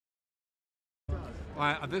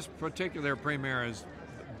This particular premiere is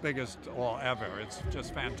the biggest ever. It's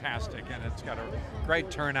just fantastic, and it's got a great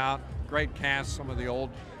turnout, great cast. Some of the old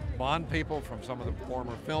Bond people from some of the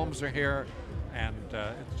former films are here, and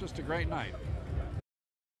it's just a great night.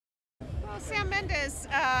 Well, Sam Mendes,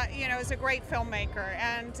 is a great filmmaker,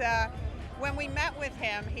 and when we met with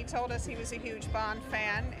him, he told us he was a huge Bond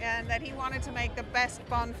fan and that he wanted to make the best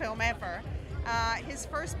Bond film ever. His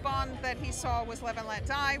first Bond that he saw was Live and Let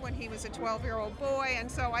Die when he was a 12-year-old boy, and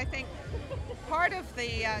so I think part of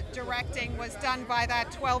the directing was done by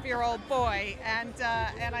that 12-year-old boy, and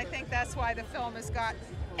I think that's why the film has got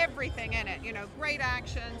everything in it. You know, great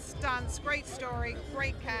action, stunts, great story,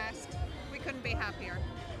 great cast. We couldn't be happier.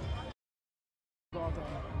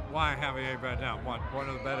 Why Javier Bardem? One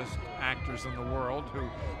of the best actors in the world who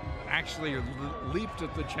actually leaped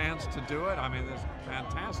at the chance to do it. I mean, it's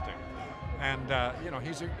fantastic. And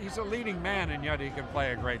he's a leading man, and yet he can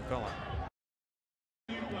play a great villain.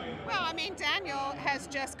 Well, I mean, Daniel has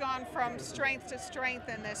just gone from strength to strength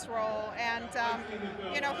in this role, and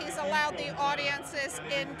he's allowed the audiences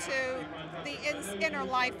into the inner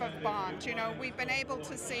life of Bond. You know, we've been able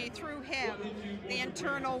to see through him the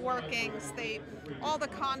internal workings, all the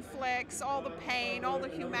conflicts, all the pain, all the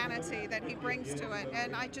humanity that he brings to it,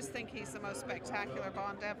 and I just think he's the most spectacular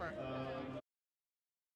Bond ever.